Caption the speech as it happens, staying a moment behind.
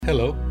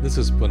Hello, this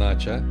is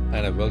Punacha,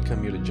 and I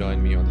welcome you to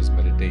join me on this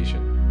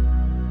meditation.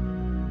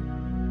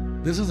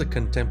 This is a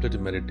contemplative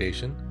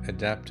meditation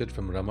adapted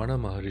from Ramana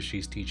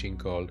Maharishi's teaching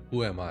called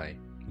Who Am I?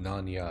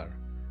 Nan-Yar.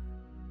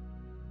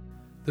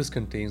 This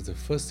contains the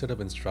first set of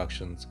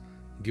instructions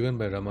given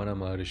by Ramana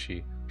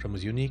Maharishi from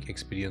his unique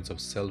experience of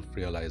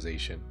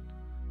self-realization.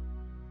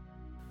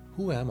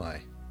 Who am I?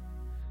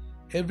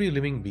 Every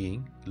living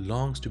being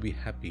longs to be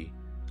happy,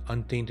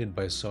 untainted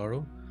by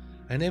sorrow,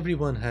 and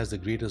everyone has the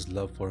greatest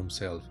love for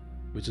himself,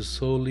 which is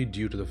solely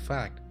due to the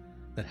fact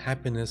that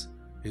happiness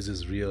is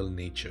his real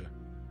nature.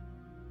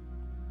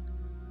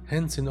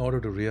 Hence, in order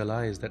to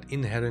realize that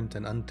inherent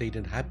and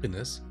untainted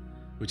happiness,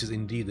 which is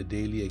indeed the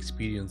daily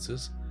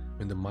experiences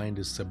when the mind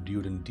is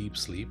subdued in deep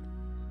sleep,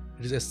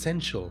 it is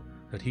essential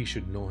that he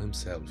should know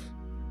himself.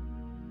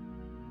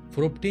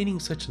 For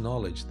obtaining such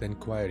knowledge, the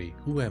inquiry,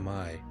 who am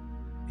I,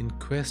 in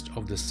quest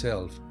of the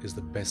self is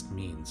the best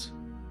means.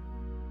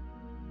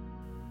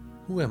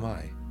 Who am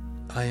I?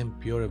 I am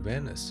pure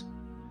awareness.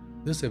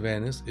 This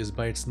awareness is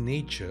by its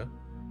nature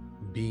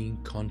being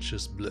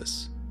conscious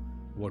bliss,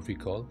 what we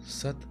call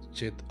Sat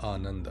Chit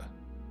Ananda.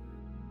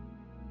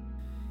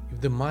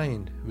 If the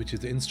mind, which is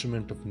the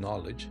instrument of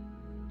knowledge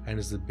and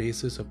is the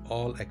basis of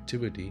all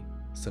activity,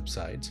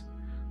 subsides,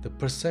 the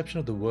perception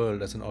of the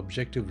world as an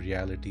objective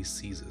reality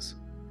ceases.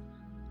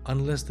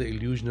 Unless the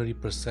illusionary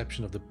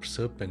perception of the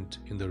serpent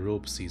in the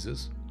rope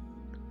ceases,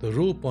 the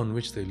rope on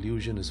which the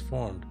illusion is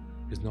formed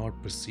is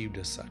not perceived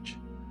as such.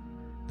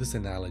 This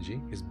analogy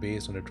is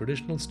based on a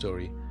traditional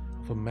story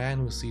of a man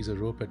who sees a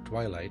rope at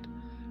twilight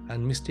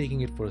and,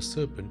 mistaking it for a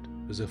serpent,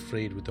 is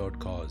afraid without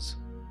cause.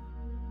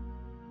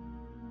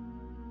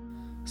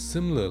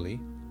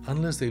 Similarly,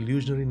 unless the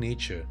illusionary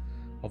nature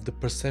of the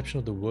perception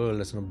of the world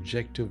as an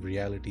objective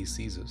reality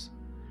ceases,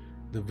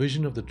 the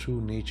vision of the true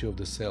nature of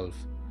the self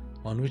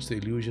on which the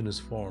illusion is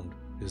formed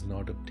is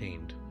not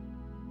obtained.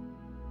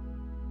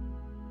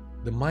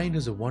 The mind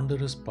is a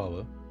wondrous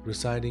power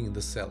residing in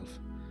the self.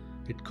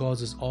 It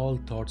causes all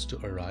thoughts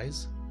to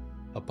arise.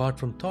 Apart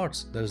from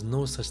thoughts, there is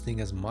no such thing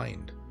as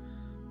mind.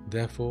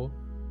 Therefore,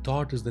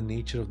 thought is the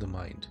nature of the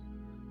mind.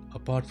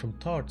 Apart from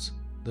thoughts,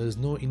 there is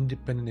no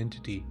independent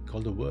entity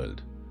called the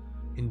world.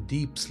 In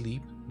deep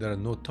sleep, there are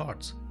no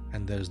thoughts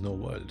and there is no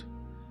world.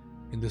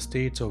 In the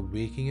states of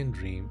waking and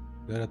dream,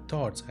 there are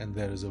thoughts and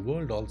there is a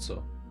world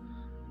also.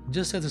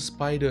 Just as a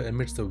spider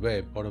emits the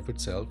web out of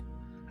itself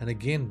and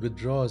again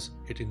withdraws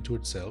it into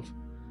itself,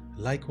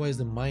 likewise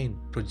the mind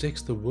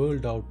projects the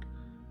world out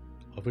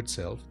of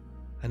itself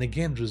and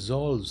again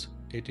resolves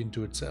it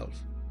into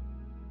itself.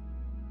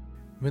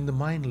 When the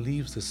mind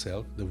leaves the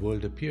self, the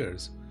world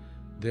appears.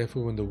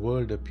 Therefore, when the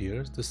world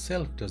appears, the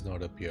self does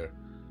not appear,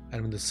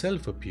 and when the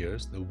self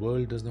appears, the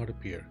world does not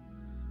appear.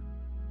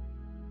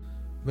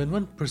 When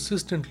one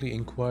persistently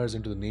inquires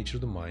into the nature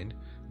of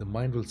the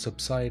mind will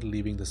subside,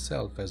 leaving the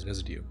self as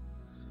residue.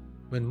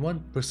 When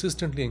one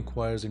persistently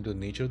inquires into the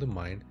nature of the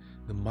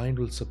mind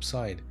will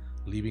subside,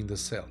 leaving the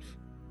self.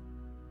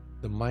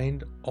 The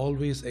mind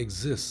always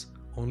exists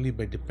only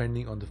by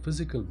depending on the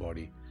physical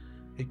body.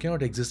 It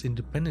cannot exist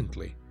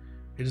independently.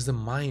 It is the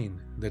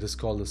mind that is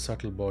called the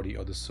subtle body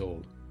or the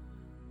soul.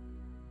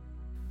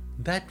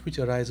 That which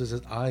arises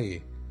as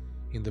I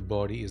in the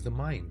body is the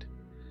mind.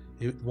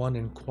 If one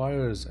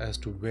inquires as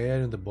to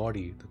where in the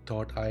body the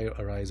thought I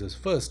arises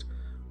first,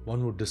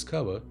 one would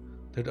discover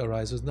that it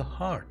arises in the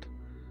heart.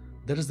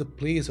 That is the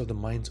place of the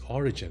mind's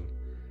origin.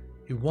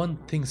 If one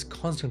thinks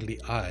constantly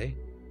I,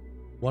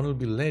 one will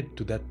be led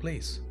to that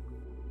place.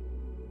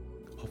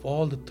 Of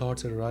all the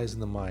thoughts that arise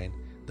in the mind,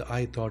 the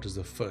I thought is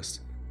the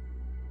first.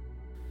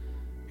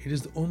 It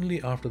is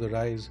only after the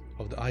rise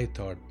of the I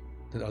thought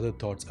that other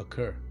thoughts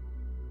occur.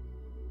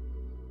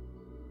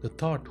 The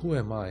thought, who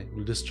am I,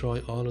 will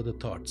destroy all other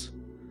thoughts.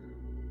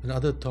 When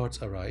other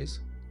thoughts arise,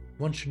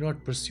 one should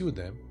not pursue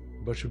them,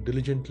 but should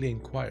diligently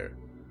inquire,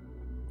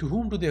 to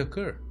whom do they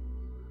occur?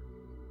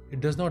 It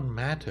does not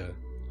matter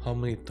how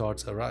many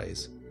thoughts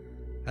arise.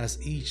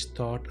 As each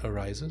thought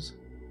arises,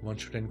 one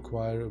should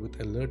inquire with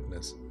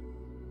alertness,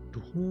 to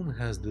whom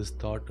has this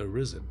thought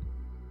arisen?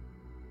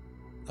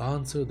 The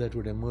answer that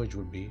would emerge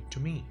would be, to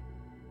me.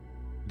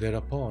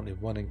 Thereupon, if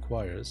one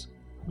inquires,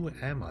 who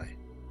am I?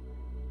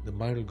 The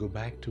mind will go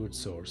back to its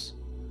source,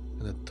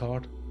 and the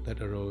thought that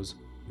arose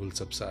will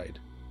subside.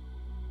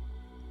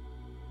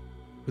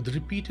 With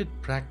repeated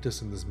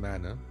practice in this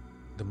manner,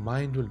 the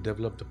mind will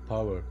develop the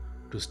power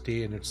to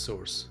stay in its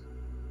source.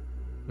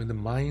 When the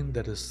mind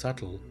that is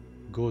subtle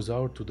goes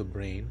out to the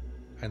brain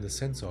and the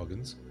sense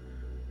organs,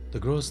 the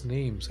gross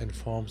names and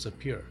forms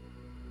appear.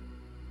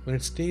 When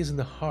it stays in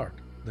the heart,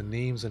 the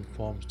names and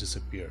forms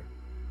disappear.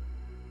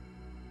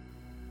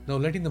 Now,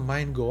 letting the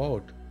mind go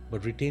out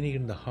but retaining it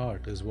in the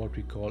heart is what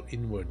we call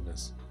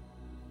inwardness.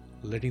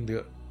 Letting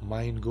the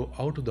mind go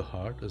out of the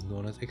heart is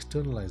known as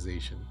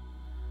externalization.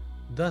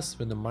 Thus,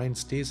 when the mind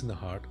stays in the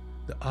heart,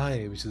 the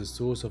I, which is the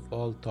source of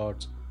all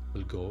thoughts,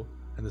 will go,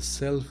 and the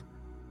self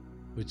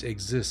which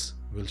exists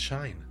will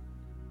shine.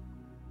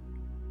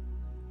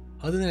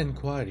 Other than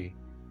inquiry,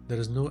 there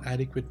is no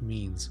adequate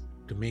means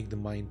to make the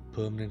mind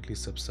permanently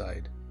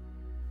subside.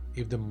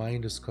 If the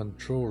mind is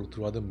controlled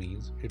through other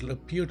means, it will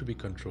appear to be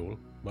controlled,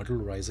 but will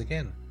rise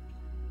again.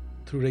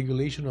 Through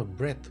regulation of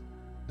breath,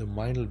 the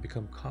mind will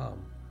become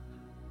calm,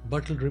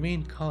 but will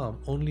remain calm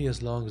only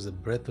as long as the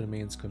breath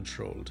remains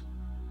controlled.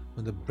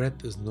 When the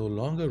breath is no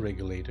longer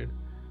regulated,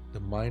 the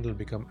mind will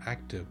become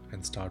active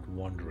and start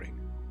wandering.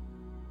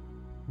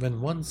 When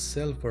one's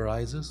self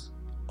arises,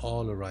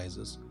 all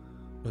arises.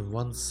 When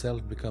one's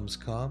self becomes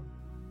calm,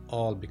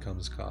 all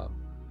becomes calm.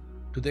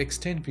 To the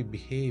extent we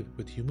behave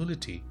with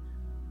humility,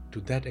 to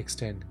that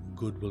extent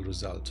good will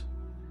result.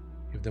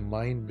 If the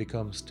mind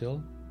becomes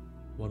still,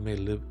 one may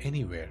live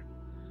anywhere.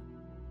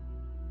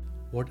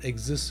 What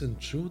exists in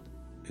truth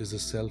is the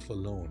self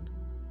alone.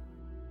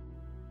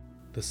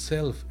 The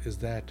self is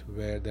that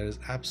where there is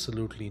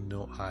absolutely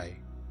no I.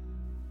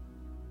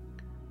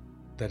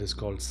 That is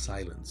called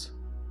silence.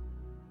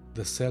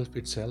 The self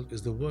itself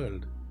is the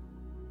world.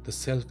 The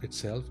self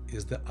itself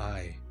is the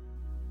I.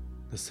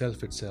 The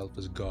self itself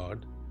is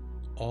God.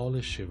 All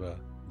is Shiva,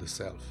 the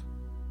self.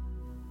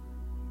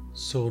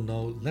 So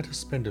now let us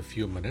spend a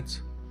few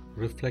minutes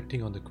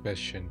reflecting on the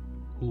question,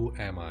 who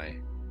am I?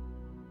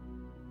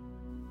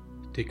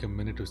 Take a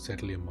minute to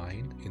settle your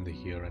mind in the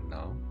here and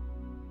now.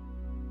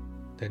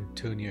 Then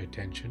turn your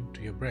attention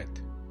to your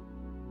breath.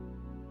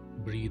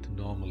 Breathe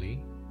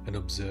normally and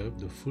observe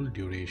the full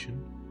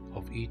duration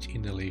of each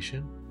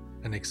inhalation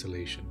and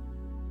exhalation.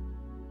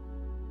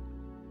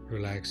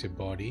 Relax your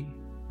body,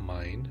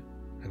 mind,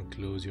 and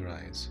close your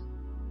eyes.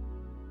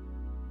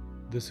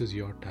 This is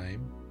your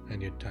time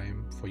and your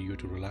time for you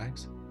to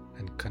relax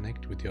and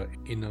connect with your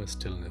inner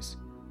stillness.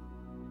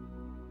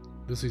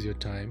 This is your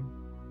time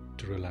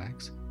to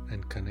relax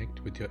and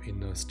connect with your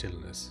inner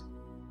stillness.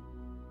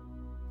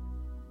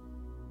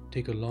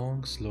 Take a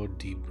long, slow,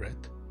 deep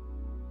breath.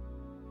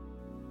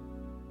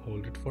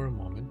 Hold it for a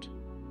moment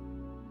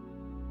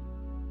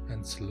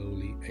and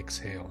slowly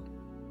exhale.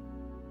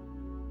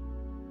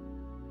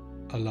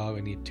 Allow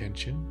any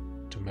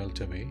tension to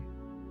melt away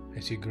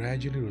as you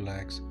gradually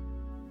relax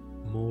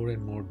more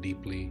and more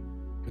deeply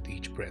with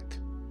each breath.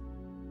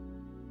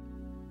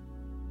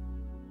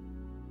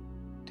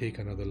 Take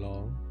another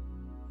long,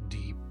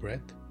 deep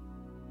breath.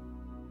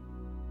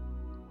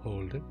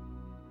 Hold it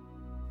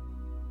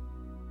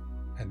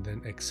and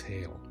then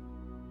exhale.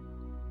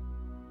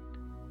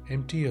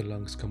 Empty your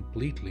lungs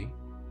completely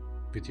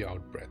with your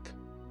out breath.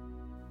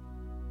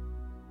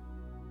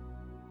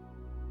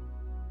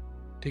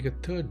 Take a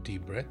third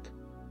deep breath.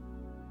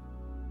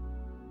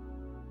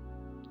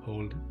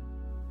 Hold it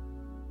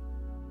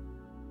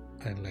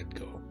and let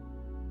go.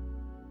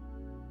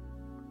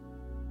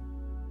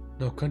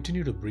 Now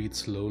continue to breathe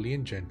slowly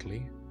and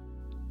gently,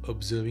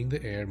 observing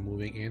the air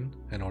moving in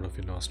and out of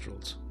your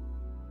nostrils.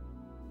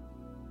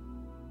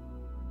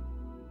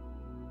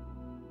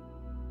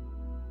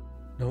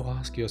 Now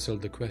ask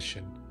yourself the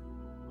question,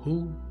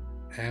 who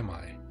am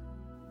I?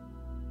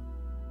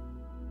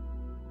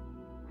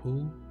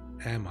 Who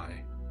am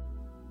I?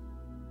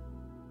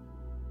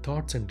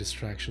 Thoughts and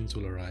distractions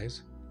will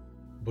arise,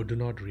 but do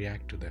not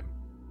react to them.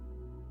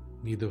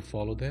 Neither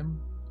follow them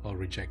or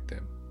reject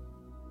them.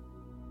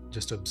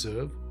 Just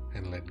observe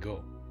and let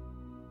go.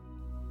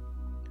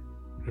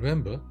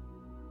 Remember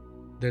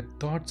that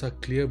thoughts are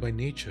clear by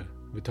nature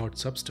without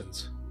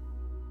substance.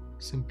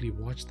 Simply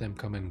watch them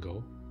come and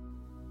go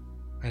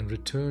and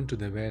return to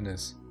the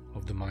awareness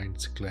of the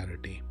mind's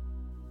clarity.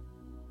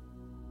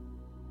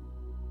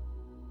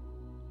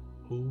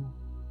 Who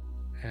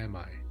am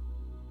I?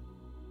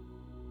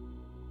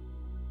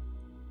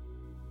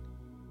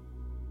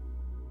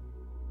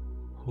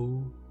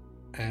 Who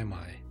am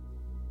I?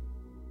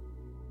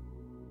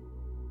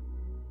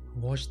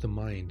 Watch the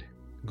mind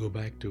go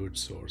back to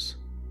its source,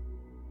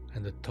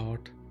 and the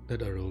thought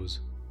that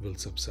arose will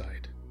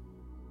subside.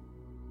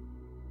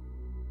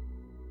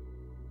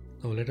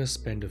 Now let us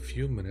spend a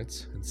few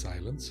minutes in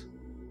silence,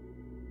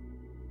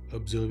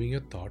 observing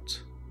your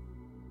thoughts,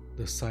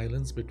 the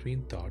silence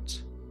between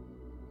thoughts,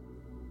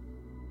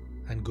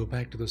 and go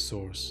back to the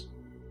source.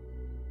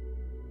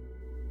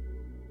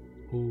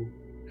 Who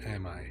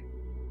am I?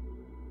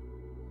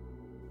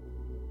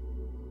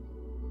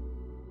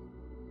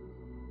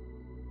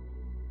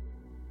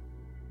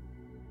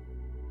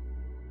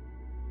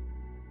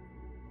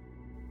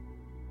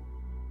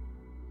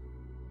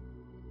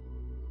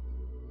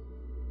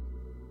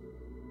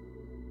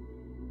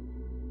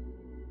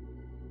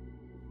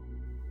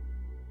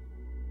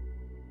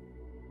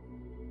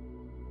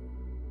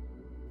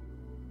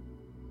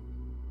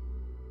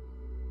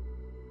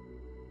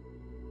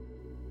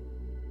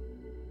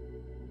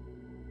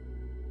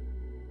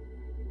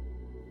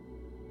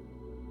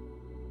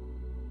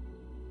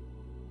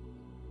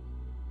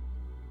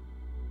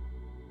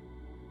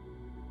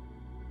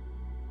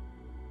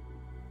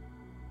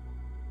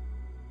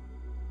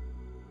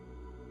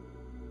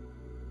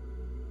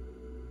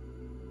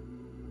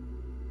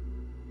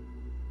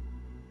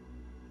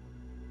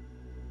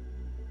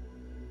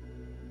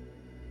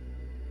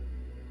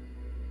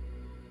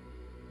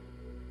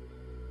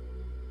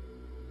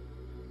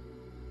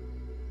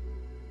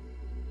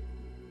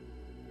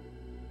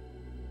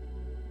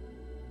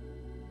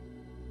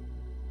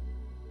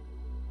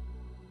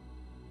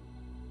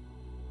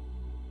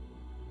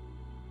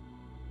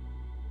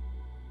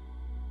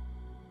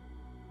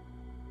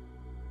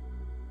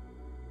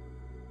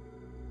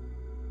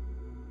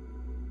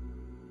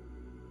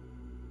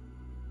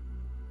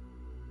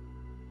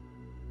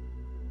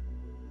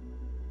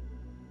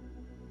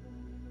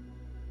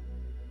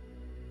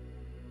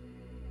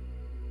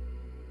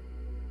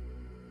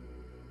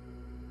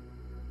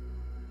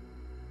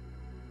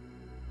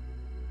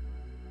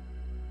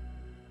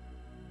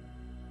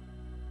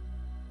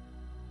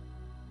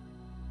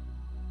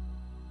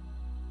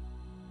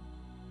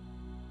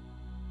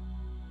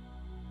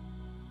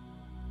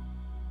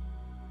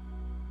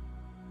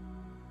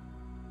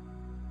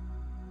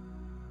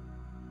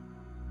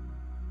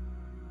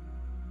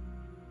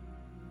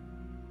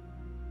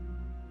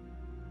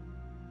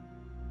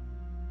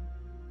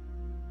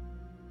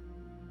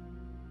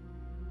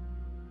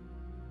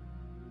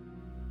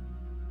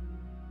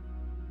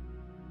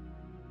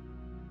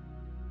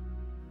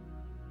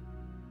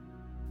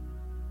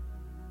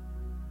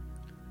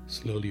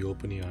 Slowly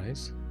open your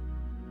eyes.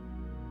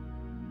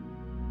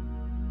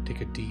 Take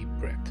a deep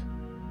breath.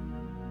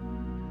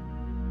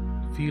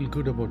 Feel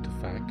good about the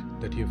fact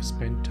that you have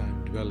spent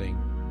time dwelling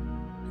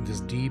in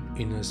this deep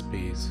inner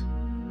space,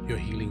 your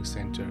healing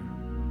center,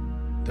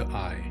 the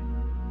eye.